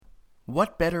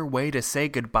What better way to say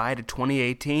goodbye to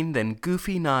 2018 than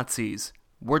goofy Nazis?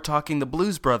 We're talking the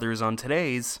Blues Brothers on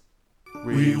today's...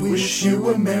 We wish you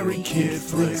a Merry Kid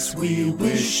Flicks. We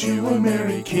wish you a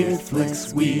Merry Kid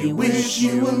Flicks. We wish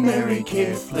you a Merry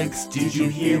Kid Flicks. Did you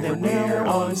hear that we're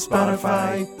on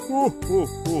Spotify?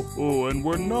 And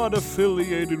we're not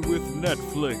affiliated with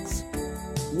Netflix.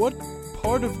 What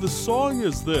part of the song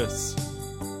is this?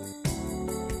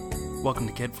 Welcome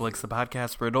to Kid Flicks, the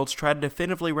podcast where adults try to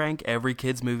definitively rank every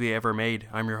kid's movie ever made.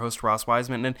 I'm your host, Ross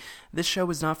Wiseman, and this show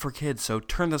is not for kids, so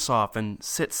turn this off and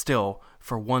sit still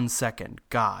for 1 second.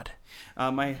 God.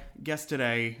 My guest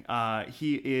today,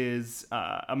 he is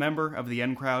a member of the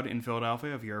N Crowd in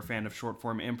Philadelphia, if you're a fan of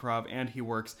short-form improv, and he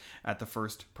works at the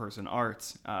First Person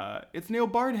Arts. It's Neil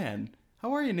Bardhan.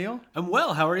 How are you, Neil? I'm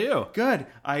well. How are you? Good.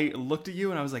 I looked at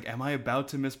you and I was like, am I about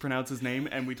to mispronounce his name?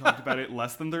 And we talked about it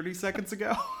less than 30 seconds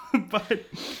ago.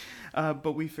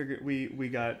 But we figured we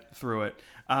got through it.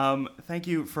 Thank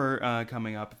you for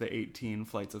coming up the 18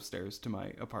 flights of stairs to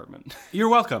my apartment. You're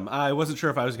welcome. I wasn't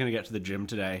sure if I was going to get to the gym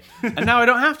today. And now I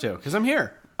don't have to because I'm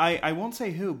here. I won't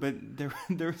say who, but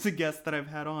there was a guest that I've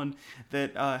had on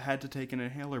that had to take an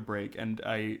inhaler break. And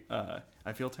I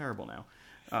feel terrible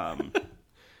now.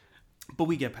 But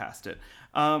we get past it.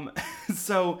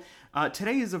 So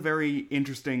today is a very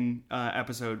interesting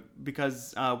episode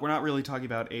because we're not really talking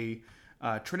about a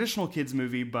traditional kids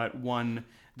movie, but one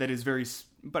that is very...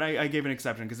 But I gave an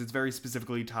exception because it's very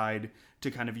specifically tied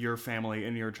to kind of your family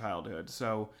and your childhood.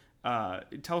 So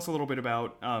tell us a little bit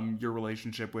about your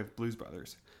relationship with Blues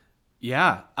Brothers.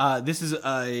 Yeah. This is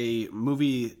a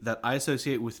movie that I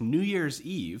associate with New Year's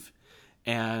Eve.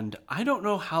 And I don't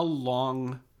know how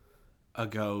long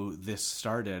ago this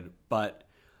started, but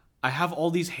I have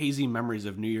all these hazy memories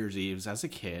of New Year's Eves as a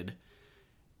kid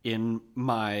in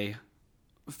my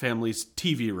family's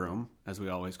TV room, as we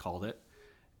always called it.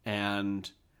 And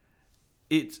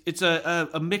it's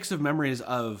a mix of memories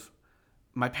of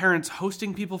my parents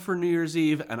hosting people for New Year's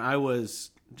Eve, and I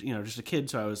was, just a kid,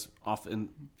 so I was off in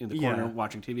the corner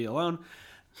watching TV alone,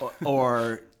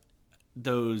 or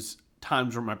those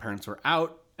times where my parents were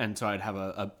out, and so I'd have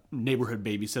a neighborhood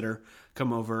babysitter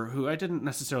come over who I didn't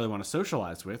necessarily want to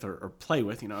socialize with or play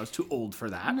with. I was too old for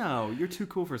that. No, you're too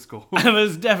cool for school. I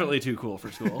was definitely too cool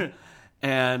for school.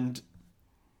 And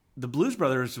the Blues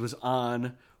Brothers was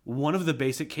on one of the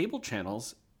basic cable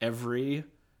channels every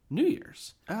New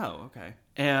Year's. Oh, okay.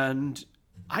 And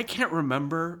I can't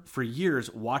remember for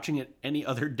years watching it any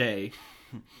other day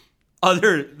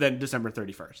other than December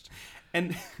 31st.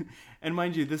 And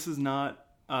mind you, this is not...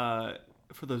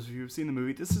 for those of you who've seen the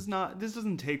movie, this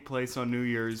doesn't take place on New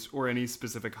Year's or any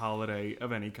specific holiday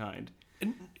of any kind.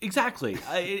 Exactly.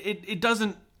 It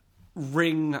doesn't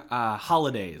ring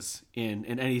holidays in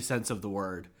any sense of the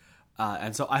word.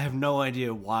 And so I have no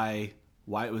idea why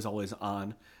it was always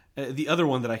on. The other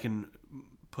one that I can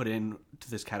put in to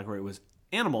this category was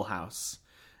Animal House.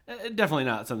 Definitely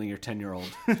not something your 10-year-old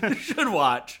should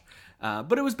watch.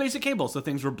 But it was basic cable, so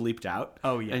things were bleeped out.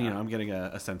 Oh, yeah. And, I'm getting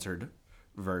a censored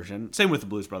version. Same with the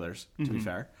Blues Brothers, to be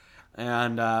fair.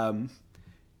 And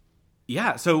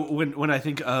so when I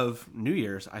think of New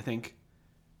Year's, I think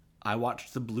I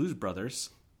watched the Blues Brothers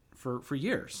for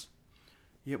years.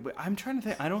 Yeah, but I'm trying to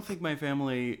think. I don't think my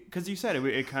family, because you said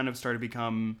it kind of started to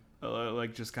become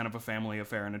like just kind of a family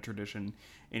affair and a tradition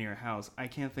in your house. I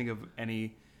can't think of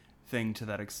anything to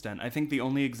that extent. I think the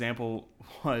only example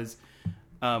was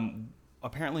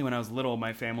apparently when I was little,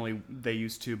 my family, they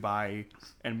used to buy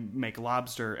and make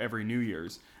lobster every New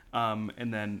Year's.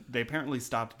 And then they apparently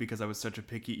stopped because I was such a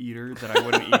picky eater that I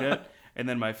wouldn't eat it. And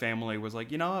then my family was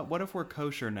like, you know what if we're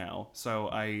kosher now? So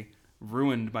I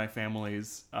ruined my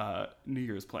family's New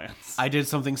Year's plans. I did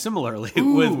something similarly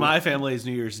with my family's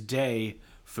New Year's Day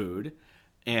food.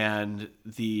 And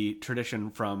the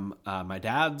tradition from my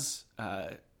dad's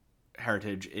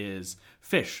heritage is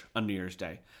fish on New Year's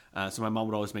Day. So my mom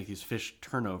would always make these fish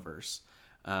turnovers.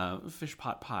 Fish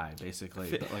pot pie, basically,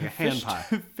 but like a hand pie.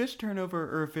 Fish turnover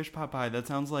or a fish pot pie, that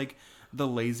sounds like the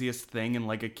laziest thing in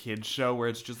like a kid's show where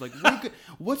it's just like,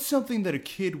 what's something that a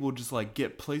kid will just like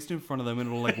get placed in front of them and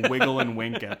it'll like wiggle and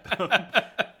wink at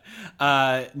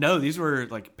them? No, these were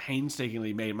like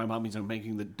painstakingly made. My mom was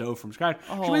making the dough from scratch.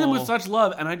 She made them with such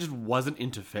love, and I just wasn't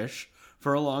into fish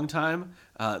for a long time,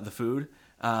 the food.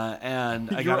 And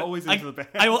I got always into the band.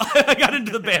 I got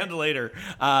into the band later.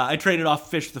 I traded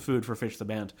off Fish the Food for Fish the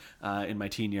Band in my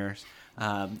teen years.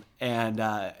 And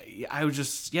I was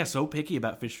just, so picky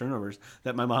about fish turnovers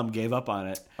that my mom gave up on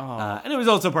it. And it was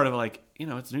also part of like,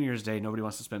 it's New Year's Day. Nobody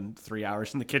wants to spend 3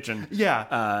 hours in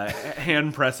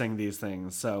hand pressing these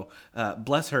things. So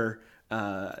bless her.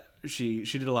 she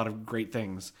did a lot of great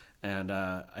things, and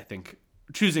I think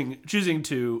choosing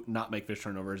to not make fish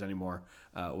turnovers anymore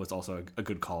was also a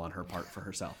good call on her part for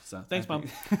herself. So thanks, Mom.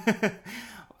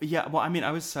 Yeah, well, I mean,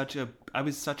 I was such a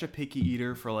picky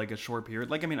eater for like a short period.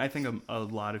 Like, I mean, I think a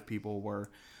lot of people were,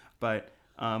 but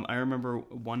I remember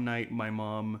one night my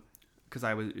mom, because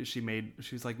she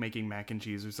was like making mac and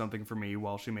cheese or something for me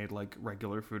while she made like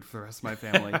regular food for the rest of my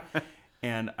family.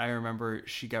 And I remember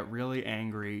she got really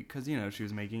angry because, you know, she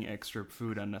was making extra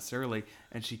food unnecessarily.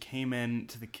 And she came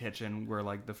into the kitchen where,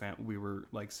 like, we were,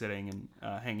 like, sitting and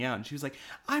hanging out. And she was like,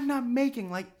 I'm not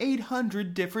making, like,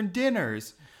 800 different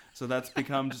dinners. So that's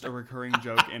become just a recurring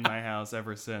joke in my house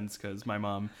ever since because my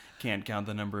mom can't count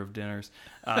the number of dinners.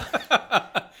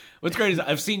 What's great is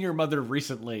I've seen your mother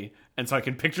recently, and so I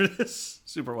can picture this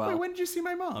super well. Wait, when did you see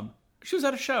my mom? She was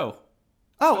at a show.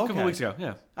 Oh, okay. A couple weeks ago,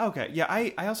 yeah. Okay, yeah,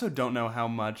 I also don't know how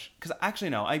much, because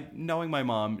actually no, knowing my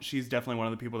mom, she's definitely one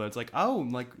of the people that's like, oh,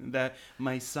 like that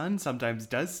my son sometimes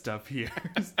does stuff here.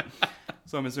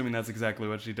 So I'm assuming that's exactly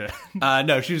what she did.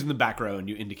 No, she was in the back row and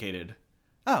you indicated.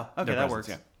 Oh, okay, their that presence, works.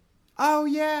 yeah. Oh,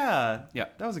 yeah. Yeah.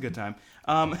 That was a good time.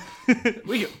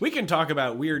 We can talk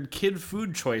about weird kid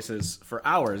food choices for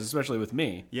hours, especially with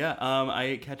me. Yeah, I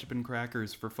ate ketchup and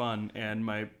crackers for fun, and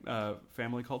my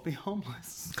family called me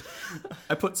homeless.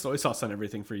 I put soy sauce on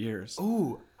everything for years.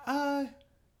 Ooh,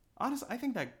 honestly, I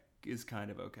think that is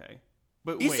kind of okay.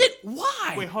 But Is wait, it?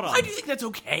 Why? Wait, hold on. Why do you think that's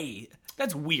okay?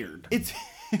 That's weird. It's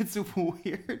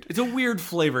weird. It's a weird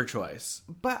flavor choice.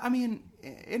 But, I mean,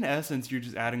 in essence, you're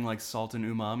just adding, like, salt and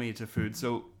umami to food,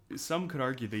 so some could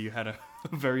argue that you had a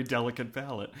very delicate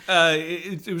palate.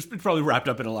 It was probably wrapped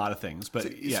up in a lot of things,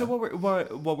 but yeah. So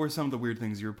what were some of the weird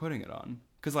things you were putting it on?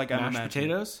 Because, like, I'm Mashed imagining...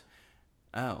 potatoes?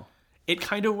 Oh. It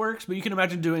kind of works, but you can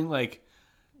imagine doing, like...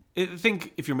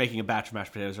 think if you're making a batch of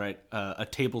mashed potatoes, right? A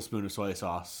tablespoon of soy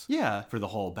sauce. Yeah. For the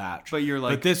whole batch. But you're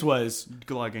like... But this was...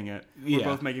 Glugging it. We're Yeah.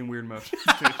 both making weird motions.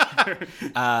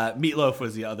 Meatloaf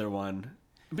was the other one.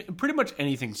 Pretty much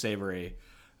anything savory.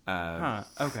 Huh,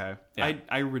 okay. Yeah.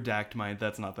 I redact mine.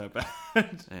 That's not that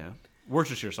bad. Yeah.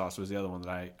 Worcestershire sauce was the other one that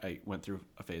I went through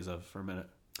a phase of for a minute.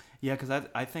 Yeah, because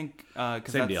I think...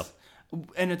 Same deal.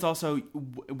 And it's also,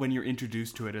 when you're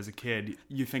introduced to it as a kid,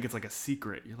 you think it's like a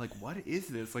secret. You're like, what is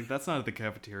this? Like, that's not at the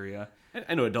cafeteria.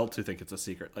 I know adults who think it's a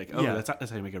secret. Like, oh, Yeah.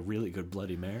 that's how you make a really good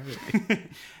Bloody Mary.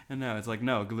 And no, it's like,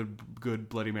 no, good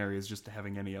Bloody Mary is just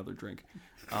having any other drink.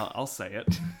 I'll say it.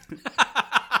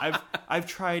 I've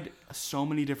tried so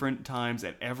many different times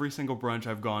at every single brunch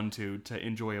I've gone to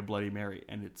enjoy a Bloody Mary,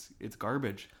 and it's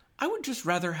garbage. I would just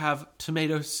rather have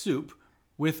tomato soup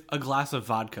with a glass of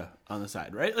vodka on the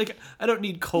side, right? Like, I don't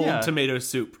need cold tomato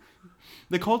soup.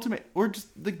 The cold tomato, or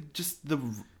just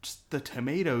the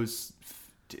tomatoes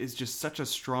is just such a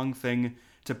strong thing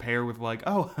to pair with, like,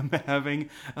 oh, I'm having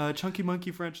Chunky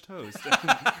Monkey French toast.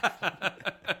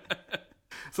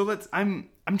 So I'm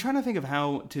trying to think of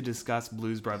how to discuss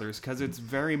Blues Brothers, because it's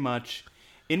very much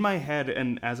in my head,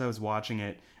 and as I was watching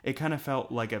it, it kind of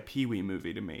felt like a Pee-wee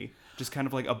movie to me. Just kind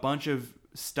of like a bunch of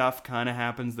stuff kind of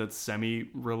happens that's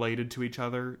semi-related to each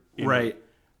other. Right.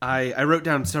 I wrote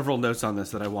down several notes on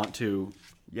this that I want to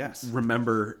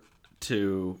remember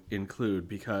to include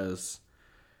because...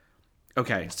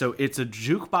 Okay, so it's a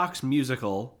jukebox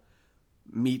musical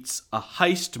meets a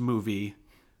heist movie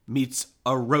meets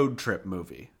a road trip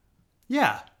movie.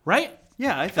 Yeah. Right?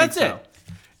 Yeah, I think That's so.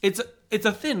 it. It's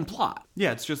a thin plot.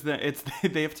 Yeah, it's just that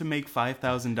they have to make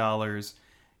 $5,000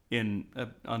 in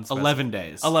 11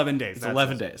 days. 11 days. It's that's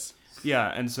 11 it. days.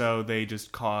 Yeah, and so they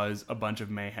just cause a bunch of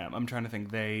mayhem. I'm trying to think.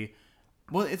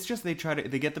 It's just they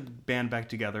get the band back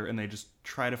together and they just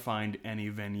try to find any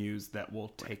venues that will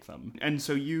take them. And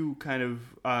so you kind of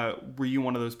were you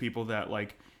one of those people that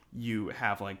like you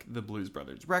have like the Blues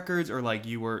Brothers records, or like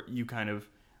you kind of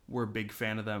were a big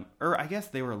fan of them, or I guess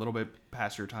they were a little bit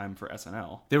past your time for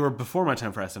SNL. They were before my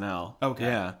time for SNL. Okay.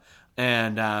 Yeah.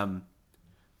 And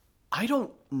I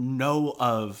don't know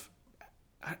of...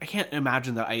 I can't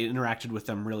imagine that I interacted with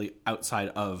them really outside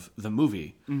of the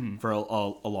movie for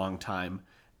a long time.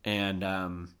 And, I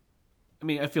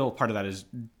mean, I feel part of that is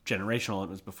generational.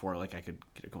 It was before, like, I could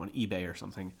go on eBay or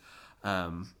something.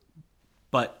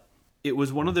 But it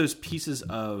was one of those pieces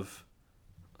of,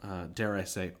 dare I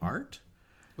say, art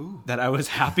that I was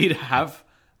happy to have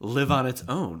live on its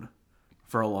own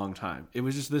for a long time. It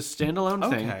was just this standalone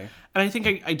thing. Okay. And I think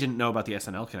I didn't know about the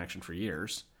SNL connection for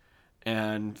years.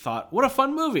 And thought, what a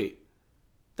fun movie.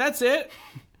 That's it.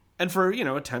 And for, a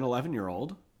 10,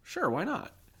 11-year-old, sure, why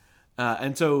not?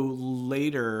 And so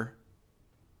later,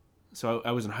 so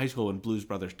I was in high school when Blues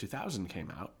Brothers 2000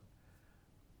 came out.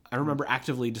 I remember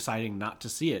actively deciding not to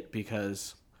see it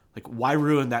because Like, why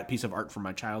ruin that piece of art from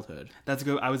my childhood? That's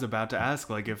good. I was about to ask,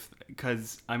 like,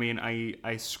 because I mean,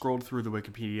 I scrolled through the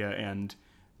Wikipedia, and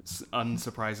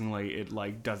unsurprisingly, it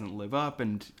like doesn't live up.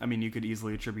 And I mean, you could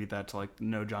easily attribute that to like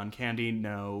no John Candy,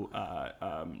 no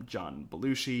John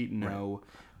Belushi, no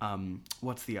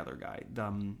what's the other guy,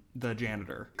 the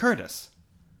janitor, Curtis,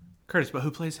 but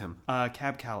who plays him?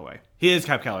 Cab Calloway. He is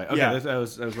Cab Calloway. Okay, Yeah. that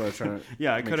was what I was trying to.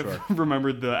 Yeah, I make could have sure.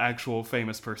 remembered the actual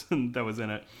famous person that was in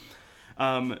it.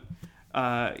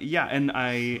 Yeah, and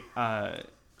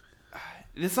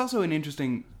it's also an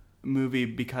interesting movie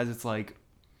because it's like,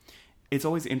 it's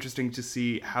always interesting to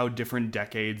see how different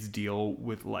decades deal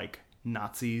with like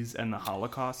Nazis and the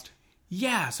Holocaust.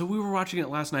 Yeah, so we were watching it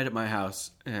last night at my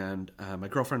house, and my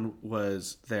girlfriend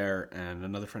was there, and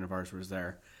another friend of ours was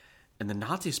there, and the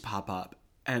Nazis pop up,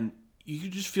 and you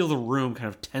could just feel the room kind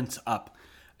of tense up,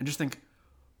 and just think,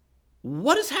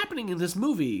 what is happening in this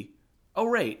movie? Oh,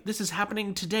 right, this is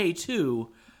happening today,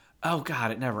 too. Oh,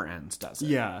 God, it never ends, does it?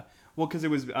 Yeah. Well, because it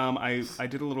was, I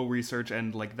did a little research,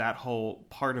 and like that whole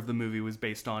part of the movie was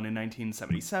based on, in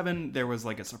 1977, there was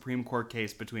like a Supreme Court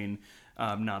case between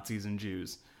Nazis and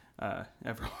Jews.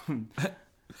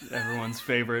 Everyone's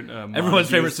favorite. Everyone's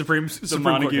favorite Supreme the Court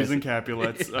Montagues case. and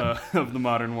Capulets of the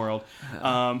modern world.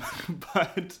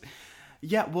 But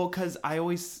yeah, well, because I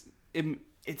always,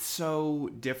 it's so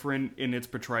different in its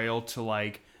portrayal to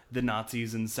like the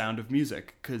Nazis in Sound of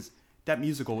Music, because that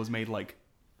musical was made like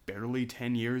barely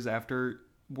 10 years after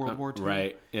World War II.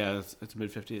 Right, yeah, it's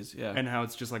mid-50s, yeah. And how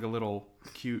it's just like a little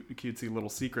cutesy little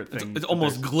secret thing. It's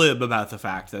almost glib about the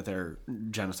fact that they're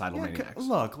genocidal maniacs.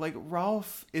 Look, like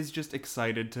Ralph is just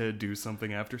excited to do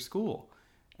something after school.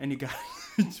 And you got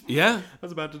Yeah. I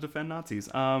was about to defend Nazis.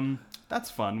 That's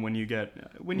fun when you go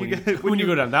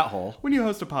down that hole. When you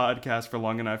host a podcast for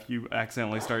long enough, you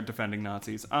accidentally start defending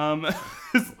Nazis.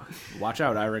 Watch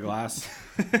out, Ira Glass.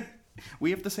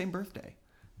 We have the same birthday.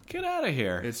 Get out of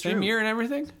here. It's Same true. year and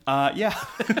everything? Yeah.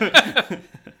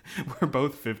 We're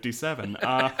both 57.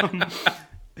 Yeah,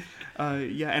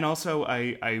 and also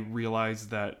I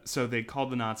realized that, so they called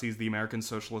the Nazis the American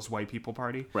Socialist White People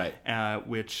Party. Right.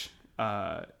 Which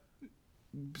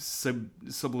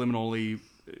subliminally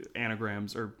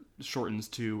anagrams or shortens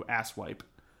to asswipe.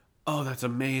 Oh, that's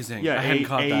amazing. Yeah, I hadn't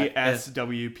caught that.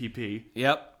 ASWPP.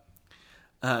 Yep.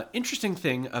 Interesting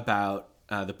thing about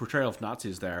the portrayal of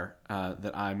Nazis there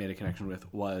that I made a connection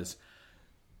with was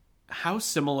how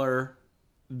similar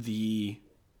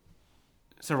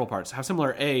several parts, how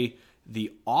similar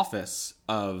the office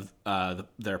of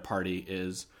their party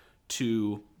is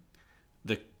to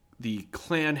the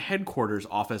Klan headquarters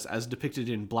office as depicted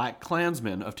in Black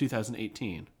Klansman of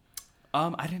 2018.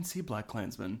 I didn't see Black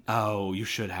Klansman. Oh, you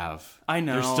should have. I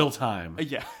know. There's still time.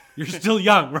 Yeah. You're still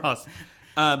young, Ross.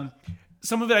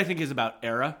 Some of it I think is about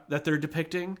era that they're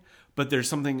depicting, but there's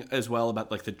something as well about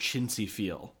like the chintzy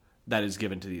feel that is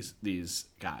given to these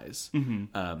guys.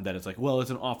 Mm-hmm. That it's like, well,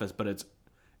 it's an office, but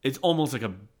it's almost like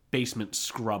a basement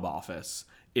scrub office.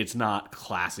 It's not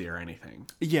classy or anything.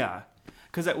 Yeah,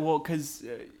 because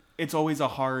it's always a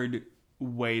hard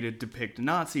way to depict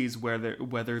Nazis,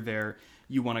 whether they're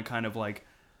you want to kind of like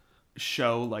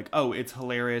show like, oh, it's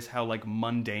hilarious how like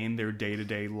mundane their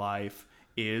day-to-day life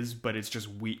is, but it's just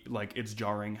like it's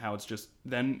jarring how it's just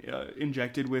then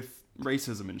injected with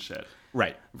racism and shit.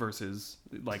 Right. Versus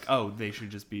like, oh, they should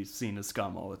just be seen as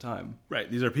scum all the time.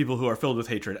 Right. These are people who are filled with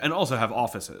hatred and also have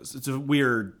offices. It's a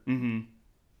weird,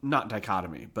 not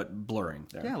dichotomy, but blurring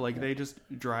there. Yeah, like they just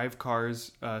drive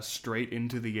cars straight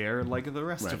into the air like the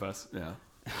rest of us. Yeah.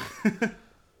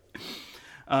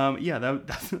 Yeah,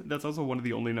 that's also one of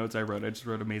the only notes I wrote. I just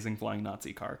wrote amazing flying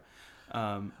Nazi car.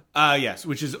 Yes,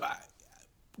 which is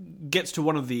gets to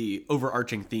one of the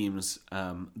overarching themes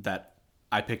that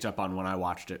I picked up on when I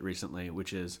watched it recently,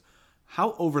 which is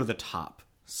how over the top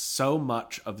so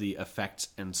much of the effects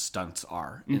and stunts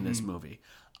are in this movie.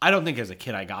 I don't think as a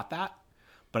kid I got that,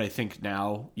 but I think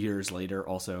now, years later,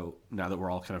 also now that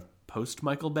we're all kind of post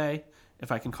Michael Bay,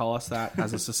 if I can call us that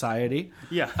as a society,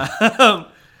 Yeah.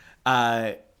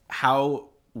 how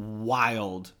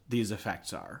wild these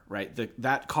effects are, right?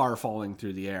 That car falling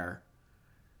through the air,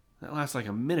 that lasts like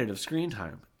a minute of screen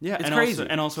time. Yeah, it's and crazy.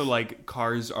 Also, like,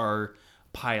 cars are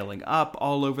piling up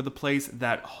all over the place.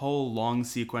 That whole long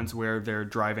sequence where they're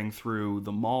driving through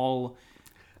the mall,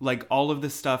 like, all of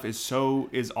this stuff is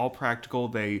all practical.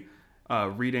 They,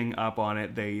 reading up on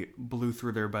it, they blew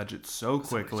through their budget so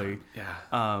quickly.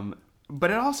 Yeah.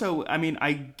 But it also, I mean,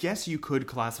 I guess you could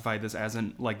classify this as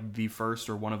the first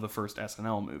or one of the first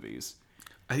SNL movies.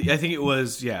 I think it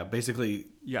was, basically.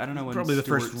 Yeah, I don't know when probably the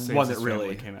Stuart first Saves one that His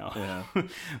really Family came out. Yeah.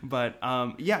 But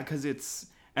yeah, because it's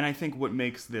And I think what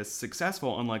makes this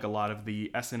successful, unlike a lot of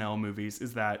the SNL movies,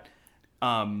 is that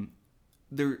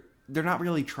they're not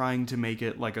really trying to make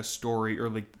it like a story or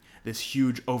like this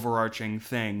huge overarching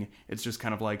thing. It's just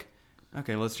kind of like,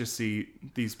 okay, let's just see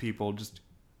these people just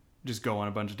go on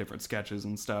a bunch of different sketches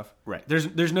and stuff. Right.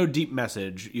 There's no deep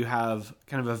message. You have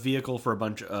kind of a vehicle for a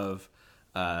bunch of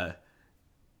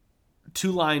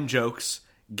 2-line jokes,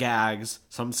 gags,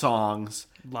 some songs.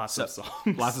 Lots of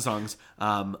songs. Lots of songs.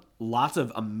 Lots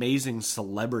of amazing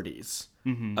celebrities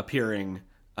appearing,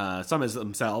 some as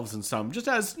themselves and some just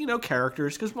as,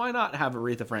 characters. Because why not have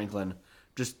Aretha Franklin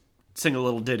just sing a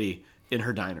little ditty in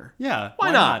her diner? Yeah.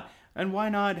 Why not? And why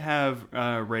not have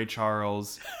Ray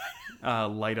Charles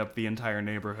light up the entire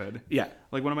neighborhood? Yeah.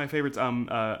 Like one of my favorites,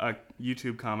 a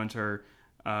YouTube commenter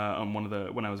on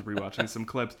when I was rewatching some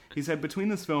clips, he said, between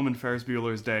this film and Ferris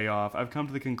Bueller's Day Off, I've come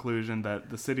to the conclusion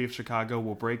that the city of Chicago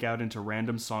will break out into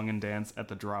random song and dance at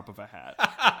the drop of a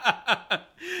hat.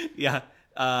 Yeah.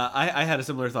 I had a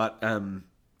similar thought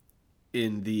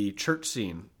in the church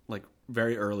scene, like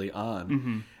very early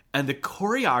on. And the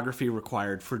choreography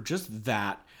required for just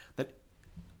that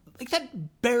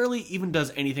barely even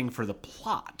does anything for the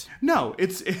plot. No,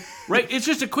 it's... Right? It's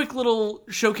just a quick little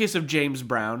showcase of James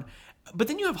Brown. But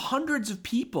then you have hundreds of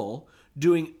people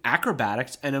doing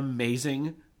acrobatics and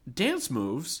amazing dance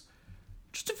moves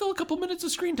just to fill a couple minutes of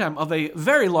screen time of a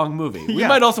very long movie. We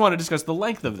might also want to discuss the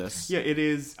length of this. Yeah, it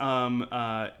is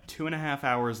 2.5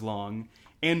 hours long.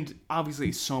 And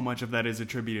obviously so much of that is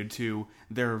attributed to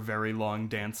their very long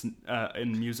dance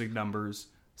and music numbers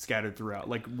scattered throughout.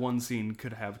 Like, one scene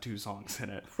could have 2 songs in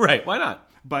it. Right, why not?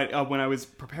 But when I was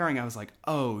preparing, I was like,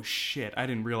 oh shit, I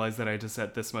didn't realize that I had to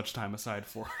set this much time aside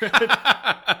for it.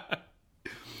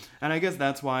 And I guess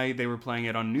that's why they were playing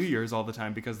it on New Year's all the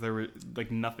time, because there were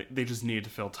like nothing, they just needed to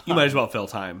fill time. You might as well fill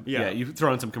time. Yeah. You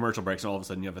throw in some commercial breaks and all of a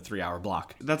sudden you have a 3-hour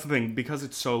block. That's the thing, because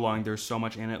it's so long, there's so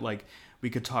much in it. Like,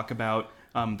 we could talk about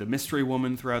the mystery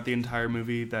woman throughout the entire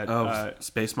movie. That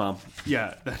Space Mom.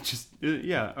 Yeah, that just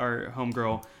our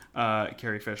homegirl,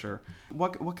 Carrie Fisher.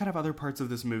 What kind of other parts of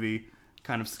this movie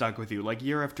kind of stuck with you? Like,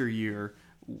 year after year,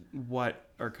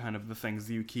 what are kind of the things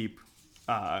you keep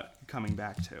coming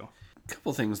back to? A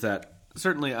couple things that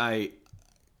certainly I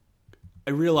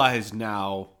realize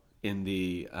now in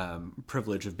the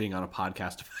privilege of being on a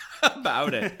podcast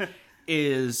about it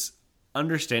is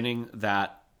understanding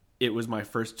that it was my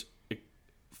first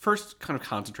kind of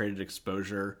concentrated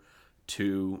exposure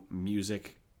to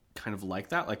music kind of like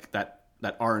that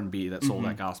R&B, that soul,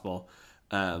 that gospel.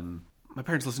 My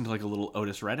parents listened to like a little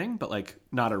Otis Redding, but like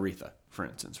not Aretha, for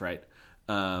instance, right?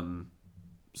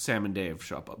 Sam and Dave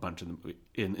show up a bunch in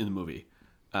the movie.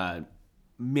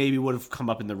 Maybe would have come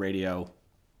up in the radio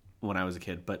when I was a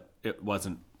kid, but it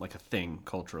wasn't like a thing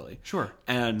culturally. Sure.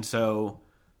 And so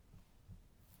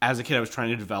as a kid, I was trying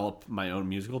to develop my own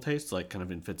musical tastes, like kind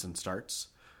of in fits and starts,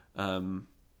 in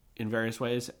various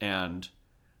ways. And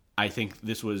I think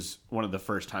this was one of the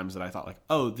first times that I thought like,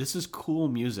 oh, this is cool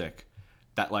music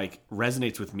that like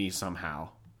resonates with me somehow.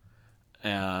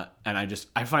 And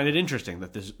I find it interesting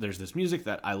that there's this music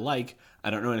that I like. I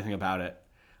don't know anything about it.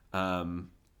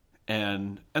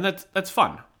 And that's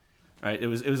fun. Right? It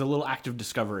was a little act of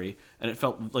discovery, and it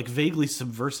felt like vaguely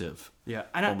subversive. Yeah,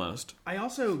 almost. I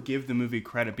also give the movie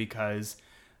credit because,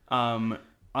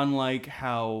 unlike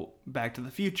how Back to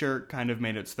the Future kind of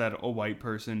made it so that a white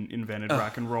person invented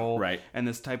rock and roll, right, and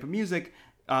this type of music,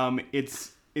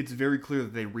 it's very clear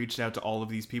that they reached out to all of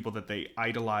these people that they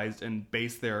idolized and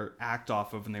based their act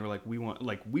off of, and they were like, we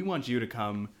want you to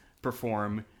come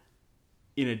perform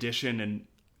in addition and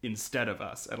instead of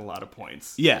us at a lot of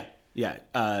points. Yeah.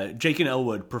 Jake and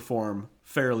Elwood perform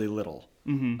fairly little,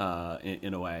 in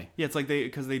a way. Yeah, it's like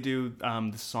because they do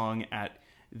the song at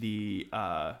the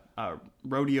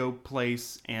rodeo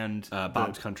place and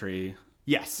Bob's Country.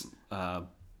 Yes.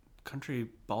 Country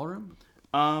Ballroom?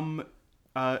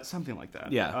 Something like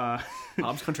that. Yeah.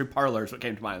 Bob's Country Parlor is what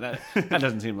came to mind. That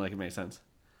doesn't seem like it makes sense.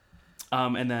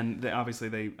 And then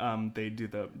they do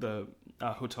the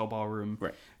hotel ballroom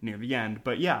right near the end.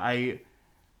 But yeah,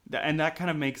 and that kind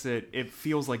of makes it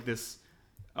feels like this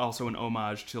also an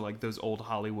homage to like those old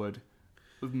Hollywood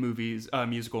movies,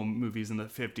 musical movies in the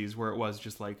 50s, where it was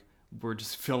just like, we're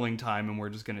just filling time and we're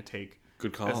just going to take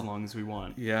good call as long as we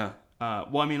want. Yeah.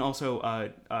 Well, I mean, also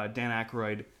Dan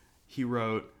Aykroyd, he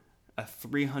wrote a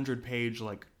 300-page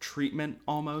like treatment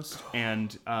almost,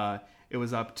 and it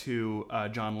was up to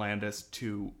John Landis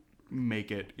to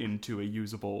make it into a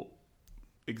usable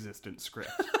existent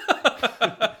script.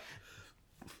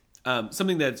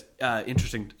 Something that's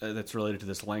interesting that's related to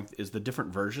this length is the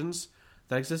different versions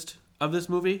that exist of this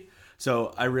movie.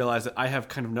 So I realized that I have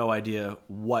kind of no idea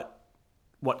what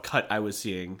cut I was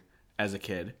seeing as a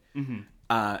kid. Mm-hmm.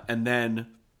 And then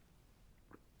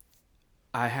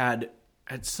I had,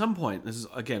 at some point, this is,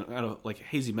 again, out of, like,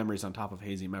 hazy memories on top of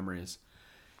hazy memories,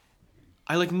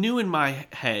 I, like, knew in my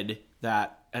head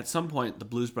that at some point the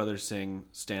Blues Brothers sing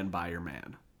Stand By Your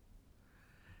Man.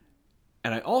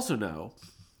 And I also know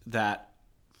that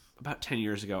about 10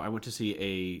 years ago, I went to see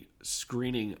a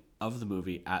screening of the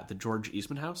movie at the George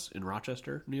Eastman House in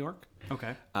Rochester, New York.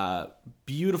 Okay.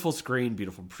 Beautiful screen,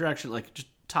 beautiful projection, like just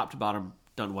top to bottom,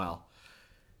 done well.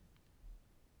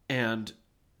 And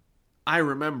I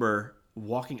remember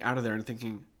walking out of there and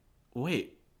thinking,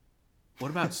 wait,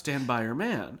 what about Stand By Your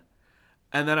Man?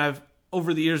 And then I've,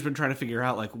 over the years, been trying to figure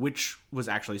out, like, which was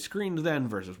actually screened then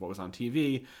versus what was on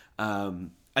TV.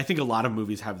 I think a lot of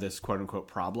movies have this quote-unquote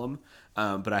problem,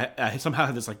 but I somehow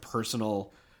had this, like,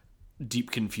 personal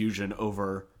deep confusion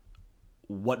over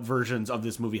what versions of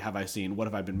this movie have I seen, what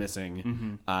have I been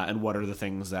missing, and what are the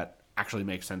things that actually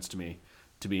make sense to me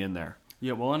to be in there.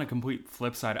 Yeah, well, on a complete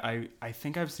flip side, I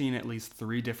think I've seen at least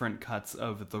 3 different cuts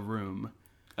of The Room.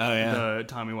 Oh, yeah. The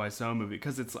Tommy Wiseau movie.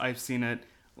 Because I've seen it,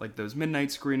 like, those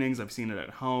midnight screenings, I've seen it at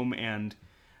home, and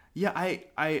yeah,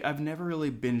 I've never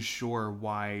really been sure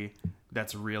why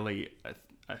that's really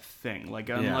a thing. Like,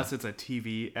 unless it's a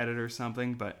TV edit or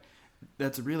something, but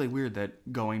that's really weird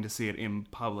that going to see it in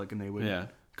public and they would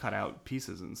cut out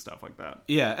pieces and stuff like that.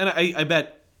 Yeah, and I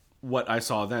bet what I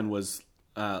saw then was,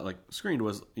 like, screened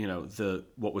was, you know,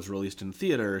 what was released in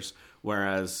theaters,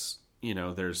 whereas, you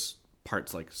know, there's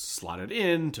parts, like, slotted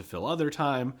in to fill other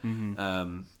time.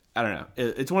 Mm-hmm. I don't know.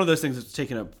 It's one of those things that's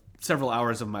taken up several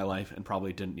hours of my life and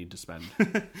probably didn't need to spend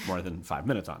more than 5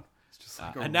 minutes on.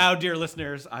 Like and now, dear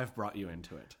listeners, I've brought you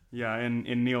into it. Yeah,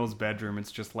 in Neil's bedroom,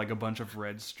 it's just like a bunch of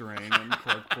red string and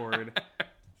corkboard.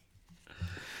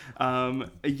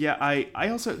 Yeah, I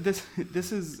also, this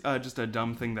is just a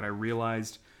dumb thing that I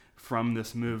realized from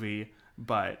this movie,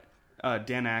 but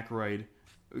Dan Aykroyd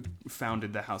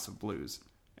founded the House of Blues,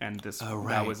 and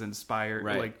that was inspired,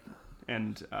 like,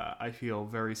 and I feel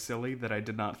very silly that I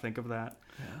did not think of that.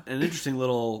 Yeah. An interesting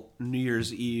little New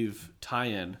Year's Eve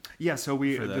tie-in. Yeah, so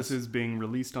this is being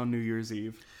released on New Year's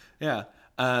Eve. Yeah.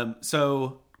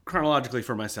 So chronologically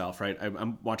for myself, right,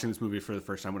 I'm watching this movie for the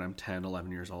first time when I'm 10,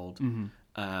 11 years old.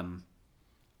 Mm-hmm.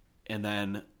 And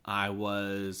then I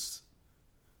was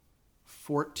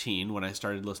 14 when I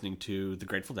started listening to The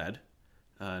Grateful Dead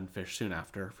and Fish soon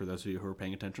after, for those of you who were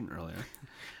paying attention earlier.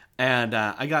 And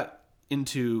I got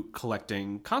into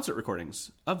collecting concert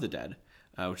recordings of the Dead,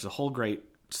 which is a whole great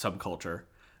subculture.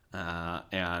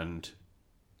 And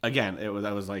again,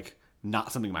 that was like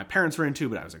not something my parents were into,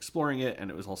 but I was exploring it.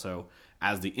 And it was also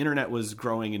as the internet was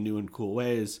growing in new and cool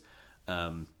ways.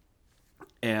 And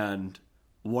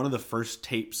one of the first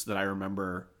tapes that I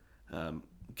remember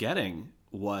getting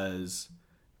was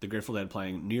The Grateful Dead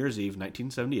playing New Year's Eve,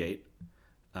 1978.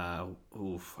 I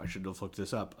should have looked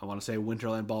this up. I want to say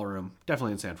Winterland Ballroom,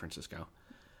 definitely in San Francisco.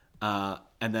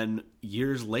 And then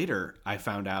years later, I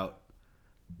found out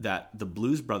that the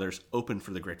Blues Brothers opened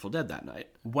for the Grateful Dead that night.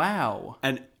 Wow.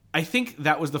 And I think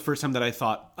that was the first time that I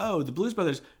thought, oh, the Blues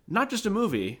Brothers, not just a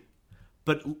movie,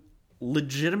 but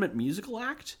legitimate musical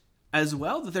act as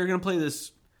well, that they're going to play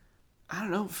this, I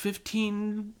don't know,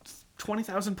 15,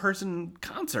 20,000 person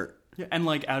concert. Yeah, and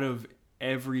like out of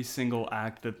every single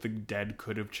act that the Dead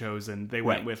could have chosen, they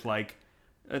went with like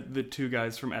the 2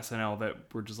 guys from SNL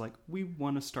that were just like, we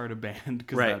want to start a band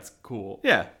because that's cool.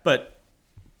 Yeah, but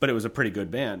it was a pretty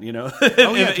good band, you know.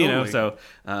 Oh yeah, totally. You know, so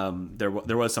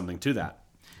there was something to that.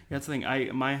 Yeah, that's the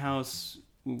thing. My house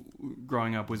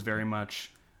growing up was very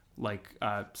much like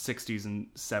 60s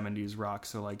and 70s rock.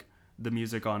 So like the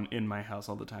music in my house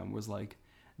all the time was like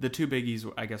the 2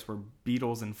 biggies, I guess, were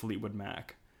Beatles and Fleetwood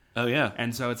Mac. Oh yeah.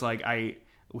 And so it's like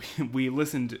we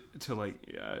listened to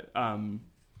like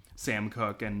Sam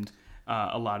Cooke and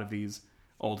a lot of these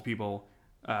old people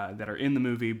that are in the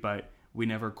movie, but we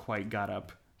never quite got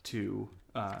up to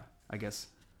I guess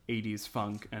 80s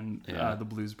funk and the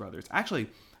Blues Brothers. Actually,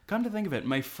 come to think of it,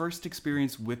 my first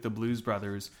experience with the Blues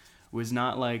Brothers was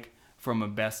not like from a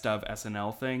best of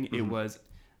SNL thing. Mm-hmm. It was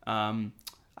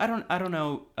I don't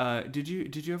know. Did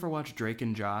you ever watch Drake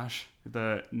and Josh,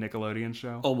 the Nickelodeon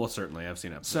show? Almost certainly, I've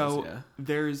seen episodes. So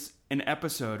there's an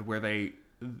episode where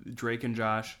Drake and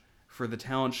Josh, for the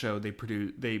talent show,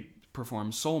 they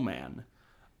perform Soul Man.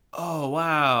 Oh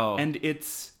wow! And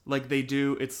it's like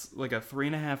it's like a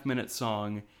 3.5 minute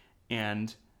song,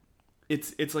 and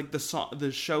it's like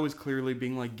the show is clearly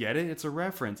being like, get it? It's a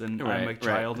reference, and I'm a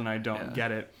child and I don't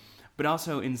get it. But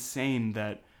also insane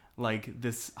that like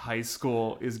this high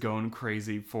school is going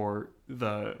crazy for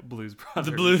the Blues Brothers.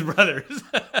 The Blues Brothers.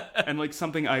 And like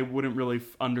something I wouldn't really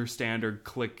understand or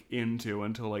click into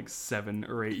until like 7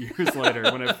 or 8 years later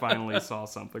when I finally saw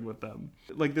something with them.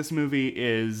 Like this movie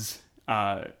is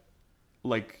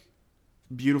like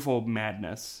beautiful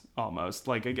madness almost.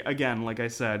 Like again, like I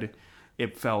said,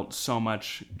 it felt so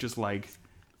much just like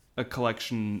a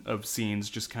collection of scenes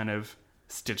just kind of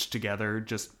stitched together,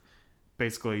 just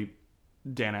basically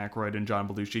Dan Aykroyd and John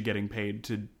Belushi getting paid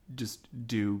to just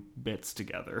do bits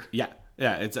together. Yeah,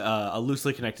 it's a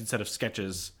loosely connected set of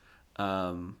sketches,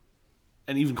 and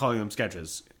even calling them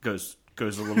sketches goes a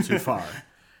little too far.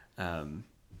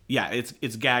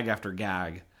 It's gag after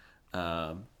gag,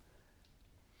 and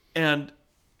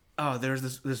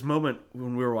there's this moment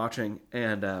when we were watching,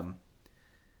 and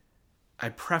I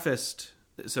prefaced,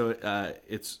 so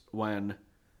it's when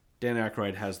Dan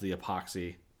Aykroyd has the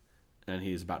epoxy, and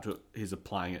he's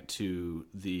applying it to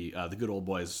the Good Old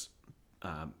Boys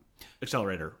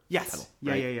accelerator. Yes. pedal,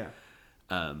 Yeah.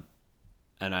 right?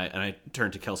 And I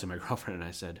turned to Kelsey, my girlfriend, and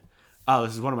I said, "Oh,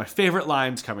 this is one of my favorite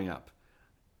lines coming up."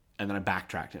 And then I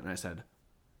backtracked it and I said,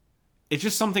 "It's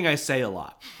just something I say a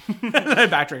lot." And then I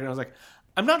backtracked and I was like,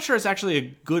 "I'm not sure it's actually a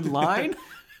good line."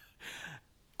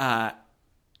 And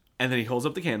then he holds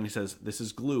up the can and he says, "This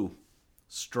is glue,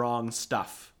 strong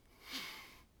stuff."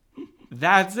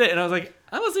 That's it. And I was like,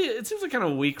 honestly, it seems like kind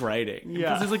of weak writing. Yeah.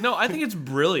 Because he's like, no, I think it's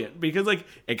brilliant because like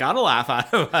it got a laugh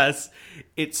out of us.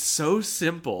 It's so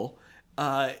simple.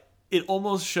 It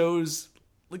almost shows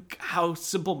like how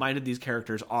simple-minded these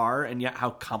characters are, and yet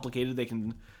how complicated they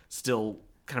can still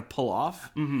kind of pull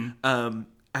off. Mm-hmm.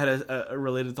 I had a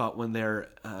related thought when they're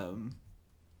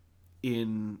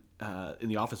in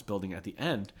the office building at the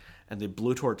end, and they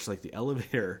blowtorch like the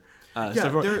elevator.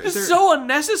 It's so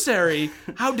unnecessary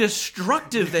how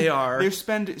destructive they are. They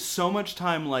spend so much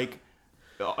time like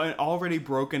an already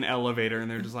broken elevator,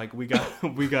 and they're just like, we got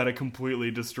to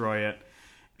completely destroy it,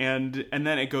 and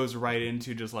then it goes right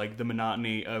into just like the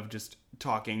monotony of just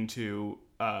talking to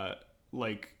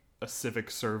like a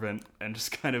civic servant and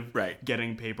just kind of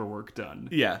getting paperwork done.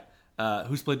 Yeah,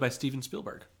 who's played by Steven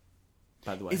Spielberg,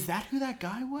 by the way. Is that who that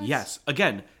guy was? Yes.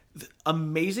 Again,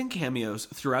 amazing cameos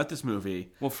throughout this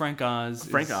movie. Well, Frank Oz,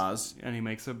 and he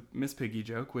makes a Miss Piggy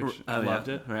joke, which I loved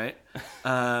it. Right.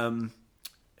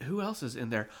 Who else is in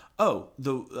there? Oh,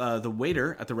 the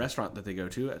waiter at the restaurant that they go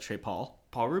to at Chez Paul.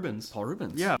 Paul Rubens.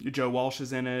 Yeah. Joe Walsh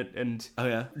is in it, and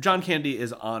John Candy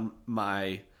is on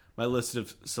my list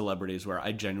of celebrities where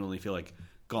I genuinely feel like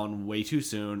gone way too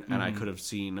soon, and I could have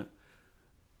seen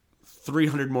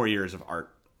 300 more years of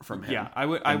art from him. Yeah,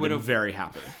 I would have very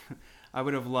happy. I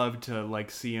would have loved to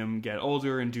like see him get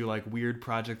older and do like weird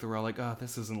project that we're like, oh,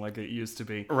 this isn't like it used to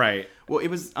be. Right. Well, it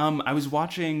was. I was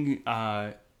watching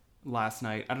last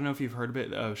night. I don't know if you've heard of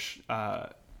it.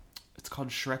 It's called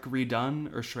Shrek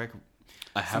Redone or Shrek.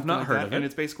 I have not heard of it. And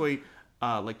it's basically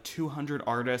like 200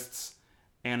 artists,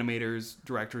 animators,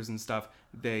 directors, and stuff.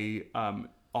 They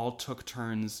all took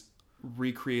turns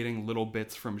recreating little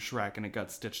bits from Shrek, and it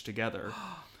got stitched together.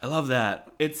 I love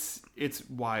that. It's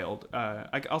wild.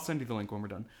 I'll send you the link when we're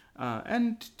done.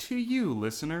 And to you,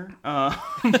 listener.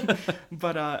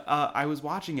 But I was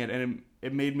watching it, and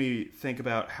it made me think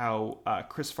about how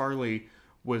Chris Farley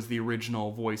was the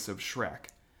original voice of Shrek.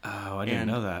 Oh, I didn't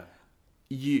know that.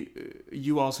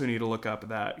 You also need to look up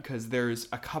that, because there's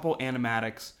a couple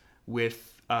animatics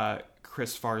with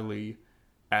Chris Farley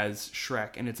as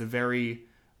Shrek, and it's a very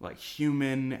like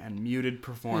human and muted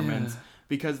performance. Yeah.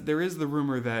 Because there is the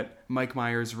rumor that Mike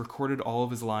Myers recorded all of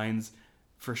his lines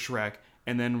for Shrek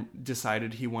and then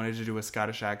decided he wanted to do a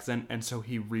Scottish accent, and so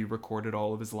he re-recorded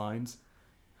all of his lines.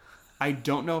 I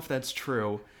don't know if that's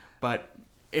true, but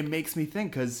it makes me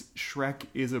think, because Shrek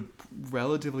is a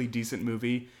relatively decent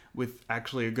movie with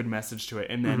actually a good message to it,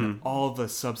 and then all the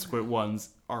subsequent ones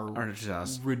are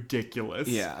just ridiculous.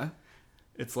 Yeah.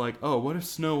 It's like, oh, what if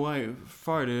Snow White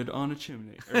farted on a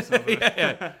chimney or something?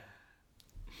 Yeah.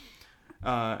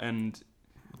 And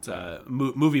it's a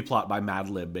movie plot by Mad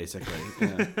Lib, basically.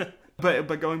 Yeah.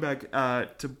 but going back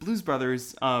to Blues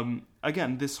Brothers,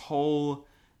 again, this whole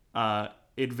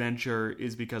adventure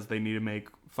is because they need to make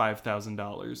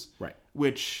 $5,000, right?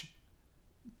 Which,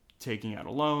 taking out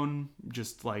a loan,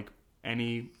 just like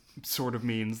any sort of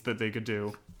means that they could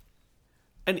do.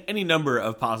 Any number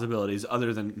of possibilities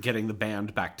other than getting the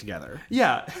band back together.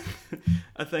 Yeah.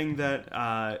 A thing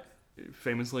that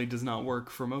famously does not work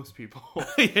for most people.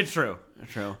 It's true.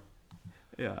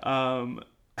 Yeah.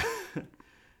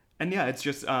 And yeah, it's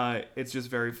just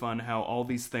very fun how all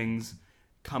these things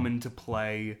come into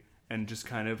play and just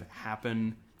kind of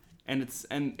happen and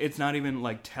it's not even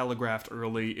like telegraphed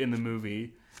early in the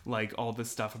movie, like all this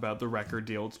stuff about the record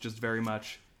deal. It's just very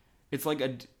much, it's like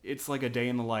a day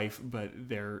in the life, but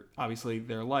their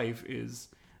life is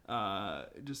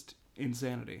just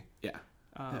insanity. Yeah.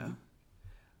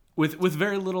 With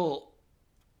very little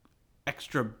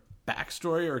extra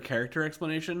backstory or character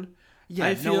explanation. Yeah,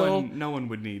 I feel no one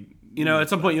would need. at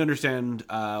some point you understand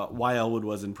why Elwood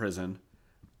was in prison,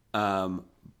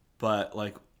 but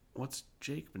like, what's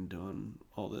Jake been doing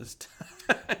all this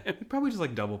time? Probably just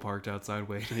like double parked outside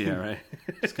waiting. Yeah, right.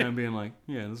 Just kind of being like,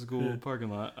 yeah, this is a cool parking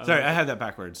lot. Sorry, I had that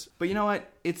backwards. But you know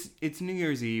what? It's New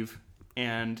Year's Eve,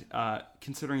 and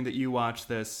considering that you watch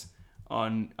this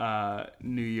on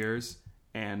New Year's,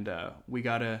 and we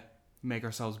gotta make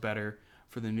ourselves better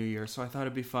for the new year, so I thought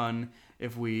it'd be fun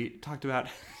if we talked about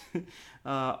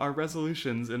our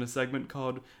resolutions in a segment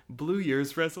called Blue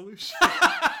Year's Resolution.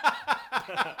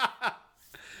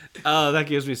 Oh, that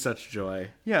gives me such joy.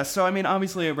 Yeah, so I mean,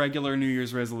 obviously a regular New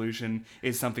Year's resolution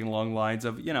is something along the lines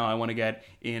of, I want to get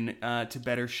in to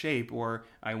better shape, or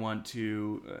I want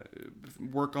to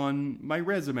work on my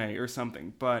resume or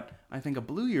something. But I think a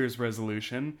Blue Year's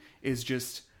resolution is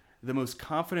just the most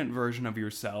confident version of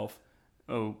yourself,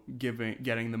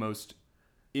 getting the most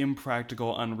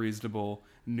impractical, unreasonable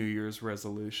New Year's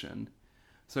resolution.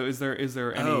 So is there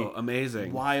any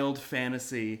amazing wild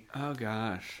fantasy? Oh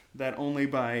gosh, that only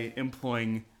by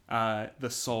employing the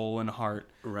soul and heart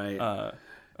right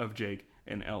of Jake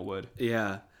and Elwood.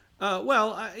 Yeah.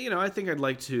 Well, I think I'd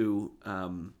like to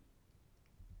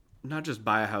not just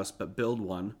buy a house, but build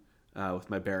one with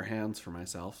my bare hands for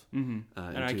myself. Mm-hmm.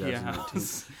 An IKEA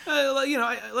house.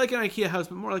 I like an IKEA house,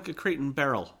 but more like a Crate and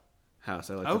Barrel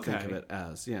house. I like to think of it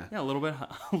as, yeah, a little bit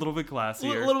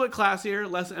classier, a little bit classier,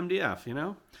 less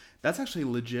MDF. That's actually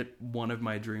legit one of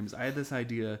my dreams. I had this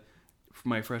idea for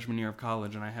my freshman year of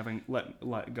college, and I haven't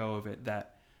let go of it.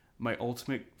 That my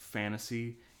ultimate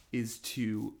fantasy is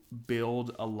to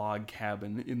build a log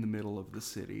cabin in the middle of the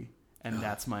city, and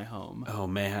that's my home. Oh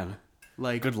man.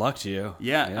 Like, good luck to you.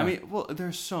 Yeah, I mean, well,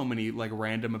 there's so many like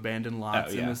random abandoned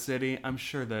lots in the city. I'm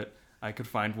sure that I could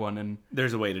find one, and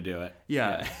there's a way to do it.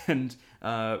 Yeah. And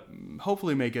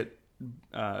hopefully make it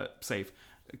safe,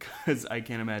 because I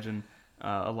can't imagine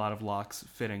a lot of locks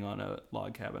fitting on a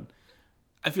log cabin.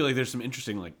 I feel like there's some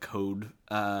interesting like code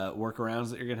workarounds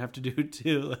that you're gonna have to do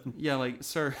too. Yeah, like,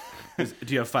 sir,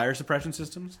 do you have fire suppression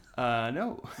systems?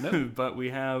 No, but we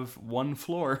have one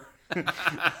floor.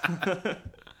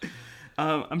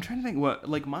 I'm trying to think what,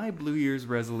 like, my Blue Year's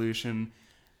resolution,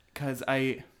 because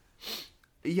I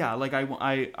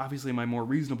obviously my more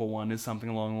reasonable one is something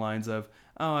along the lines of,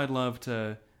 I'd love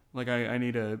to, like, I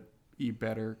need to eat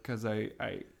better because I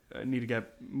need to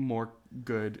get more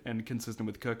good and consistent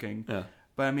with cooking. Yeah.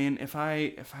 But I mean, if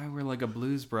I were like a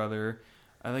Blues Brother,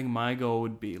 I think my goal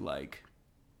would be like,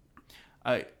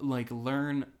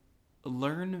 learn,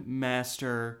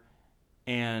 master,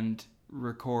 and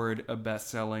record a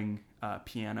best-selling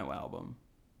piano album.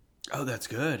 Oh, that's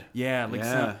good. Yeah,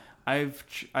 so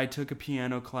I took a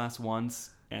piano class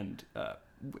once, and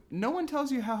no one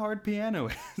tells you how hard piano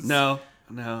is. No,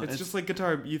 it's just like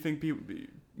guitar. You think people,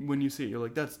 when you see it, you're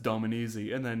like, that's dumb and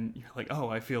easy, and then you're like, oh,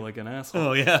 I feel like an asshole.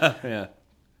 Oh yeah.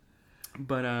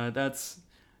 But that's.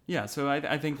 Yeah, so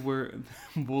I think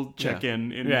we'll check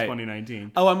in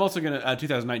 2019. Oh, I'm also gonna.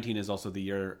 2019 is also the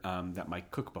year that my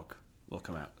cookbook will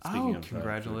come out. Speaking of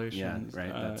congratulations! Yeah,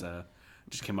 right. That's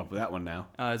just came up with that one now.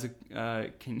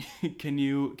 Can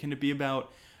it be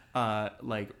about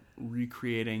like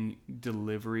recreating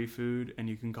delivery food, and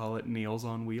you can call it Meals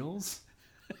on Wheels?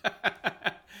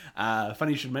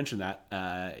 Funny you should mention that.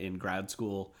 In grad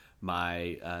school,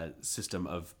 my system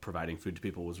of providing food to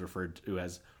people was referred to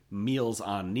as Meals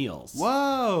on Neils.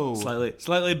 Whoa!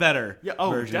 Slightly better. Yeah.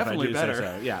 Oh, version, definitely better.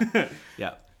 So. Yeah.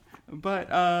 Yeah.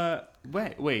 But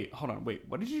wait, hold on. Wait,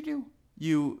 what did you do?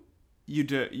 You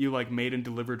like made and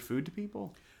delivered food to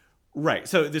people? Right.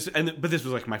 So but this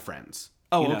was like my friends.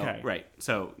 Oh, okay. Right.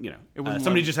 So it was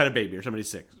somebody just had a baby or somebody's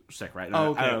sick, right? And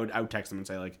okay. I would text them and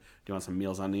say like, "Do you want some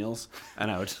Meals on Neils?" And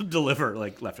I would deliver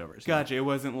like leftovers. Gotcha. It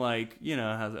wasn't like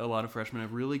has a lot of freshmen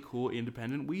have really cool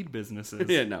independent weed businesses.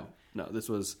 Yeah. No. This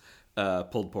was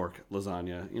pulled pork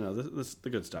lasagna. This the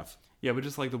good stuff. Yeah, but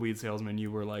just like the weed salesman, you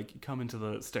were like, come into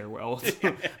the stairwell.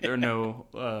 There are no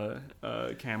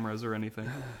cameras or anything.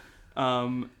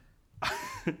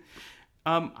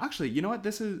 Actually, you know what?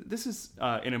 This is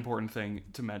an important thing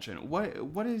to mention.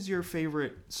 What is your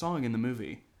favorite song in the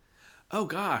movie? Oh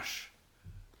gosh,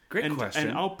 great question.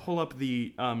 And I'll pull up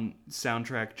the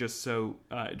soundtrack just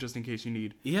in case you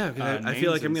need. Yeah, because I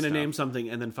feel like I'm going to name something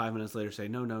and then 5 minutes later say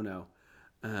no.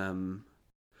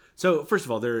 So first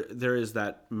of all, there is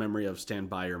that memory of Stand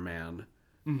By Your Man,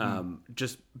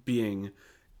 just being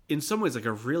in some ways like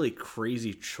a really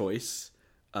crazy choice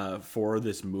for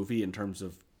this movie in terms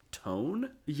of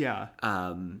tone. Yeah.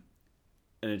 And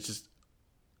it's just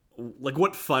like,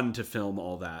 what fun to film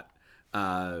all that.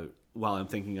 While I'm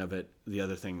thinking of it, the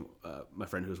other thing my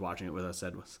friend who was watching it with us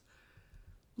said was,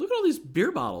 look at all these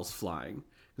beer bottles flying.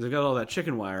 Because they've got all that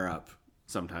chicken wire up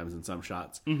sometimes in some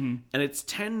shots. Mm-hmm. And it's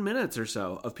 10 minutes or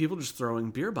so of people just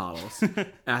throwing beer bottles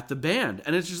at the band.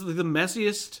 And it's just like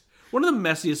one of the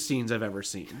messiest scenes I've ever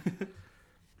seen.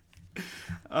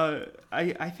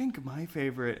 I think my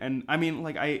favorite, and I mean,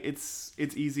 like, it's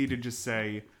easy to just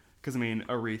say, because I mean,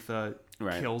 Aretha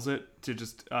kills it to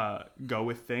just go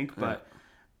with Think, but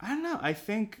I don't know. I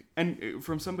think, and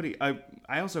from somebody,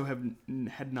 I also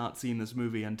had not seen this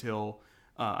movie until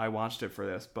I watched it for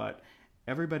this, but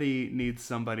Everybody Needs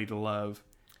Somebody to Love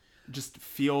just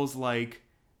feels like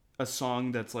a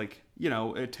song that's like,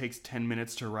 it takes 10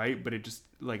 minutes to write, but it just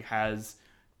like has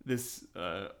this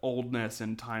oldness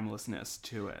and timelessness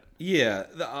to it. Yeah,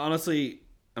 honestly,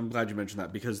 I'm glad you mentioned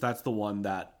that, because that's the one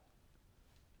that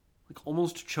like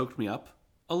almost choked me up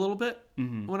a little bit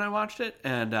when I watched it,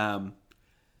 and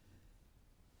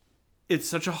it's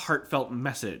such a heartfelt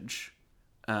message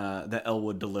that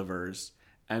Elwood delivers.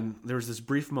 And there was this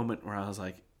brief moment where I was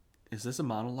like, is this a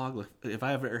monologue? Like, if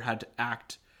I ever had to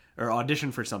act or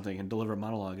audition for something and deliver a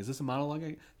monologue, is this a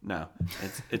monologue? No,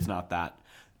 it's not that.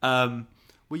 Well,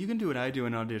 you can do what I do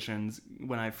in auditions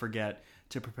when I forget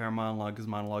to prepare a monologue, because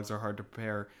monologues are hard to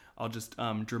prepare. I'll just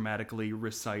dramatically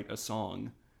recite a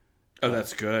song. Oh,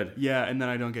 that's good. Yeah, and then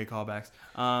I don't get callbacks.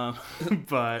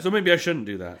 But so maybe I shouldn't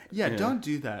do that. Yeah, don't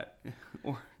do that.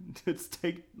 Or just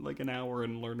take like an hour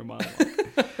and learn a monologue.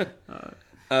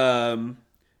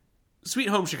 Sweet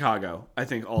Home Chicago, I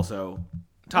think also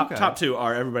top two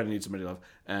are Everybody Needs Somebody to Love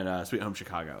and Sweet Home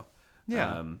Chicago.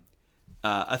 Yeah.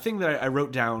 A thing that I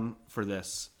wrote down for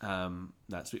this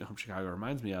that Sweet Home Chicago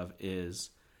reminds me of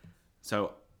is,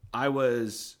 so I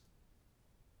was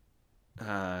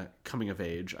coming of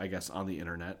age, I guess, on the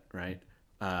internet, right?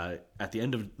 At the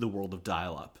end of the world of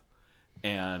dial-up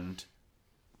and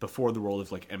before the world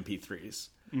of like MP3s.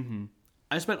 Mm-hmm.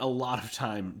 I spent a lot of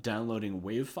time downloading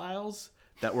WAV files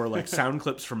that were like sound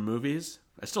clips from movies.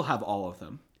 I still have all of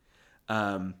them.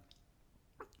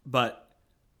 But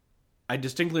I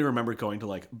distinctly remember going to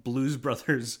like Blues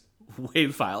Brothers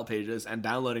WAV file pages and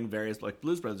downloading various like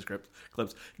Blues Brothers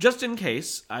clips just in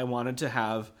case I wanted to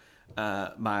have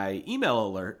my email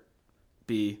alert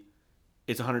be,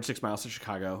 it's 106 miles to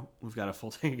Chicago. We've got a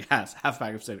full tank of gas, half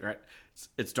bag of cigarette.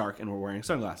 It's dark and we're wearing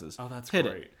sunglasses. Oh, that's Hit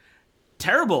great. It.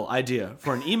 Terrible idea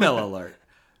for an email alert.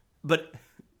 But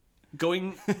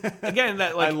going again,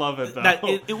 that like I love it though. That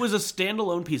it was a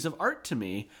standalone piece of art to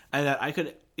me, and that I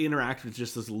could interact with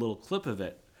just this little clip of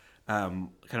it, kind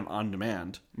of on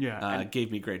demand. Yeah, gave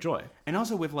me great joy. And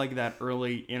also with like that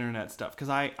early internet stuff, because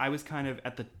I was kind of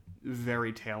at the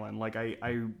very tail end. Like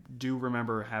I do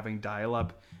remember having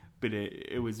dial-up, but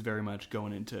it was very much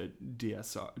going into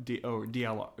DSL,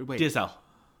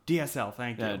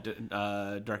 thank you.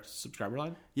 Direct subscriber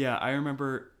line? Yeah, I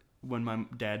remember when my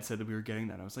dad said that we were getting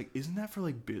that. I was like, isn't that for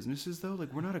like businesses though?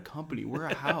 Like, we're not a company, we're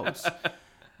a house.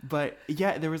 But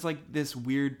yeah, there was like this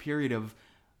weird period of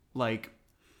like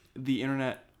the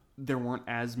internet, there weren't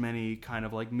as many kind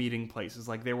of like meeting places.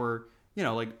 Like there were,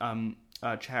 like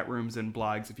chat rooms and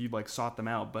blogs if you like sought them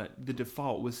out, but the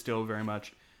default was still very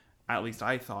much, at least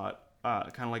I thought,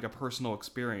 kind of like a personal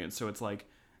experience. So it's like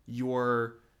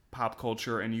your pop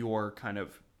culture and your kind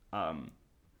of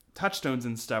touchstones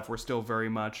and stuff were still very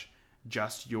much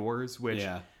just yours, which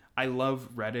I love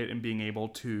Reddit and being able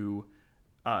to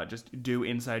just do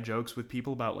inside jokes with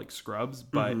people about like Scrubs,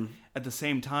 but at the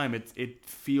same time it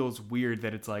feels weird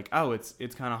that it's like, oh,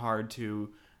 it's kind of hard to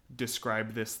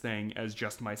describe this thing as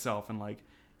just myself, and like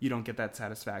you don't get that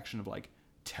satisfaction of like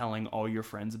telling all your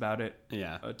friends about it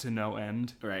to no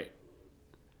end. Right.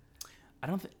 I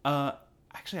don't think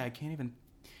actually I can't even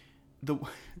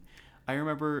I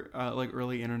remember like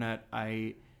early internet,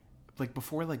 I like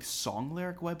before like song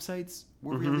lyric websites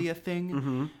were really a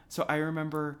thing. So I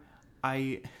remember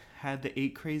I had the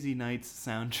 8 Crazy Nights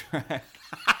soundtrack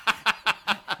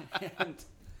and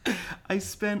I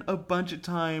spent a bunch of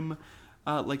time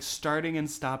like starting and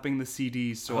stopping the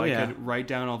CD so could write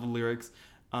down all the lyrics.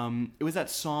 It was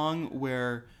that song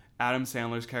where Adam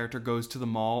Sandler's character goes to the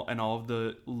mall and all of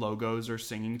the logos are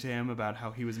singing to him about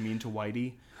how he was mean to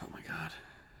Whitey. Oh my god.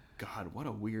 God, what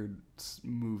a weird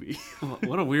movie.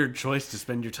 What a weird choice to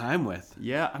spend your time with.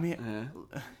 Yeah, I mean,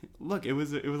 look, it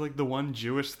was like the one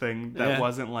Jewish thing that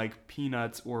wasn't like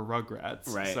Peanuts or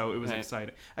Rugrats, Right, so it was right.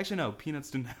 exciting. Actually, no, Peanuts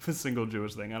didn't have a single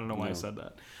Jewish thing. I don't know why I said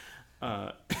that.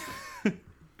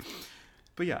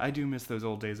 But yeah, I do miss those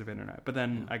old days of internet. But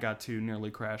then I got to nearly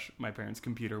crash my parents'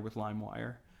 computer with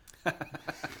LimeWire.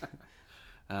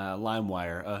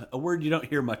 LimeWire, a word you don't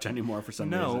hear much anymore for some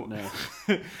reason.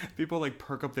 No. People like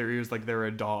perk up their ears like they're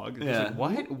a dog. They're Yeah. like,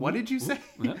 what? What did you say?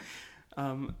 Yeah.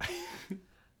 Oh,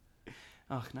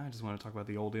 now I just want to talk about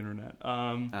the old internet.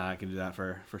 I can do that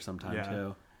for some time Yeah.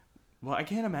 too. Well, I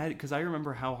can't imagine, because I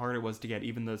remember how hard it was to get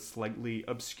even the slightly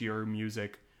obscure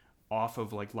music off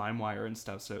of like LimeWire and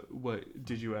stuff. So what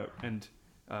did you and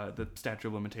the statute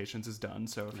of limitations is done.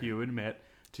 So if you admit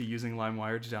to using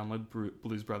LimeWire to download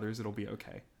Blues Brothers, it'll be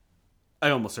okay. I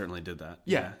almost certainly did that.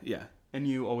 Yeah. Yeah. And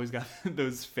you always got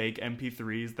those fake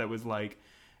MP3s that was like,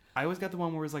 I always got the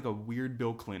one where it was like a weird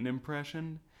Bill Clinton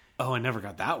impression. Oh, I never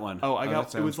got that one. Oh, I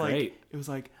got that it was sounds great. like he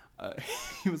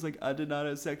was like, I did not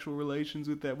have sexual relations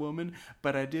with that woman,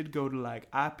 but I did go to like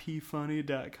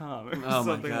ipfunny.com or Oh my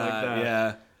something god. like that.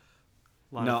 Yeah.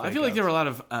 Lot No, of I fake feel like there outs. were a lot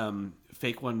of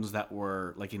fake ones that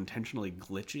were like intentionally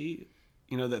glitchy.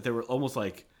 You know, that they were almost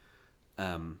like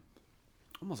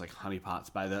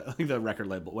honeypots by the record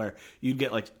label, where you'd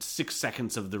get like 6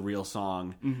 seconds of the real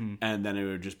song, and then it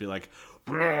would just be like,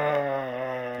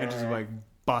 and just like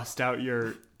bust out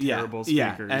your terrible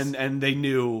speakers. Yeah, and they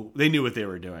knew what they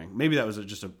were doing. Maybe that was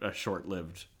just a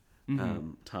short-lived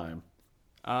time.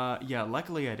 Yeah,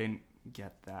 luckily I didn't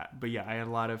get that. But yeah, I had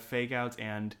a lot of fake outs,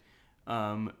 and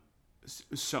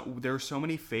so there are so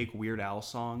many fake Weird Al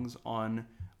songs on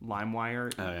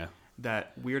LimeWire. Oh yeah.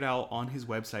 That Weird Al, on his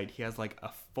website, he has like a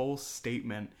full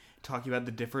statement talking about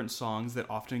the different songs that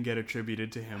often get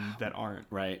attributed to him that aren't.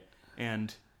 Right.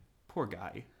 And poor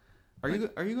guy. Are you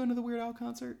going to the Weird Al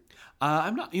concert?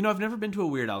 I'm not. You know, I've never been to a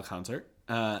Weird Al concert.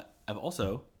 I've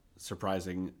also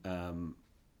surprising.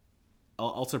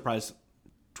 I'll surprise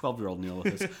 12-year-old Neil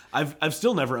with this. I've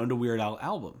still never owned a Weird Al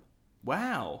album.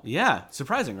 Wow. Yeah,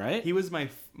 surprising, right? He was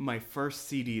my first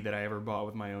CD that I ever bought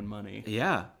with my own money.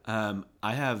 Yeah.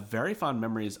 I have very fond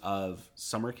memories of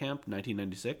summer camp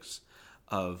 1996,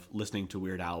 of listening to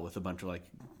Weird Al with a bunch of like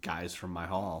guys from my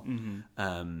hall,